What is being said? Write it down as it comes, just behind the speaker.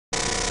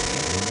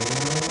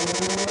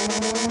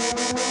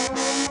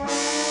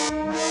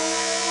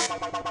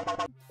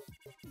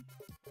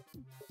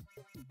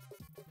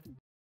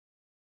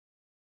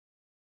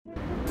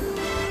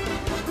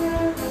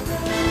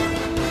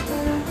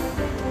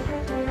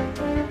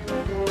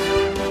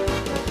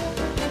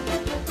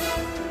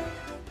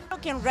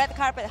making red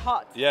carpet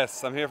hot.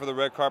 Yes, I'm here for the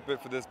red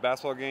carpet for this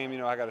basketball game. You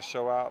know, I got to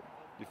show out.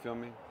 You feel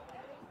me?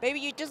 Baby,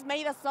 you just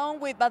made a song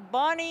with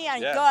BadBunny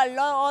and you Yeah. got a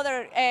lot of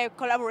other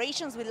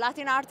collaborations with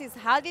Latin artists.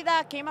 How did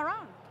that came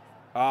around?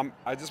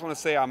 I just want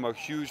to say I'm a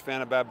huge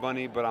fan of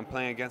BadBunny, but I'm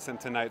playing against him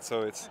tonight,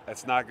 so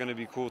it's not going to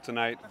be cool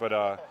tonight. But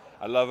I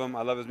love him.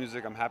 I love his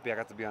music. I'm happy I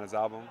got to be on his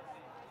album.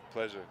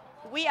 Pleasure.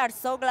 We are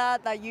so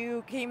glad that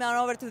you came on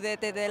over to the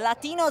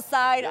Latino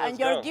side, Yeah, and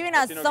you're giving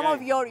us some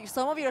of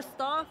your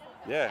stuff.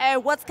 Yeah.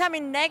 What's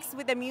coming next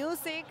with the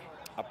music?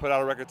 I put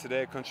out a record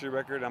today, a country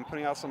record. I'm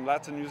putting out some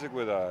Latin music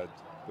with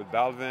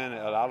Balvin,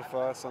 El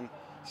Alfa,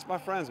 just my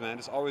friends, man.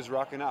 Just always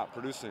rocking out,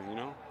 producing, you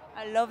know.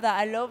 I love that.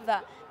 I love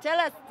that. Tell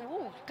us,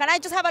 can I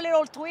just have a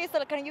little twist,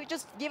 or can you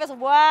just give us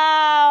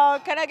wow?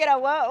 Can I get a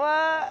what?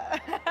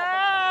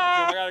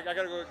 I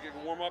gotta go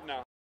warm up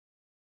now.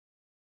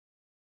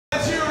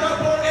 Let's hear it up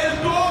for El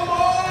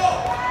Como!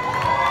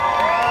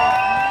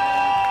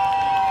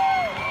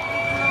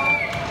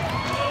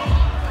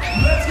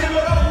 Let's give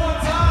it up one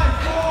time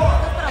for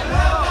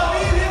La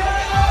Familia!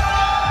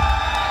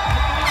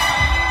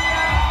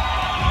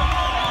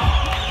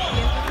 Y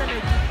este es el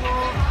equipo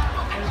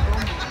El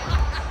Combo,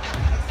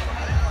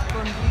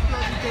 con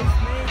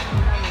DIPLO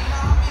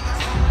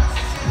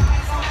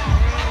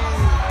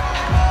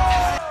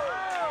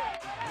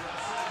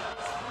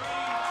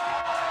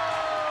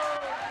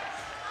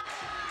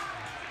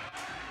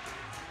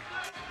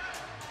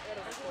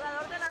El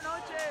jugador de la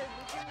noche,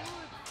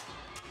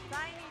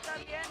 Tiny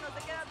también, no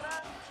se queda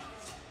atrás.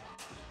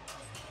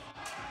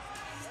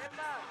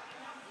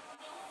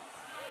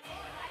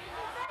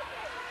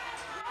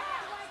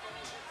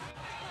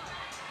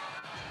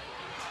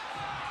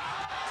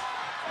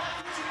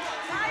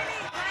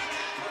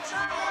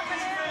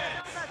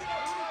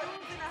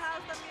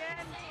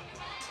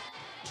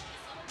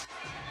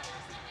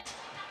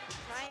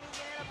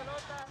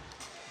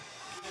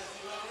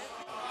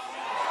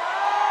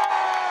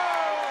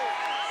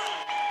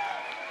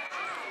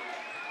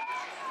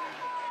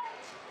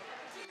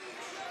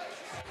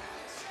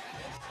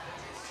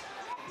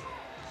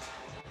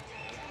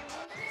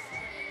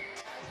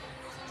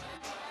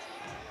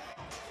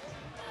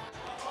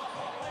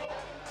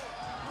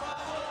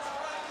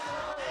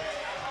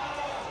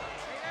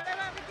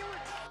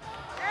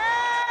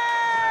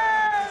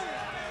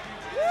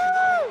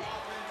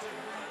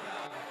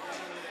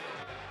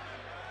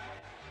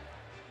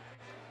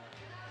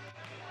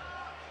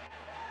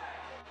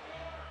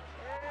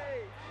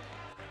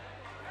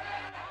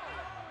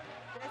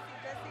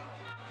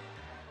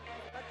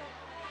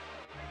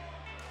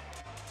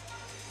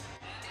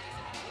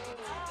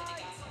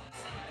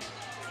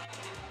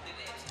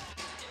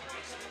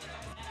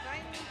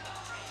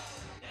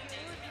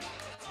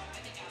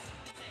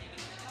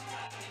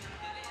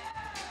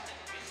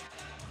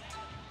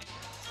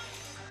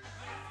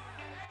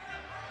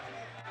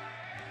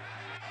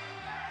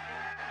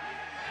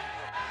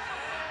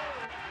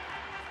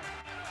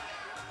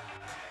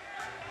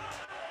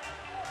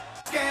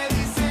 Get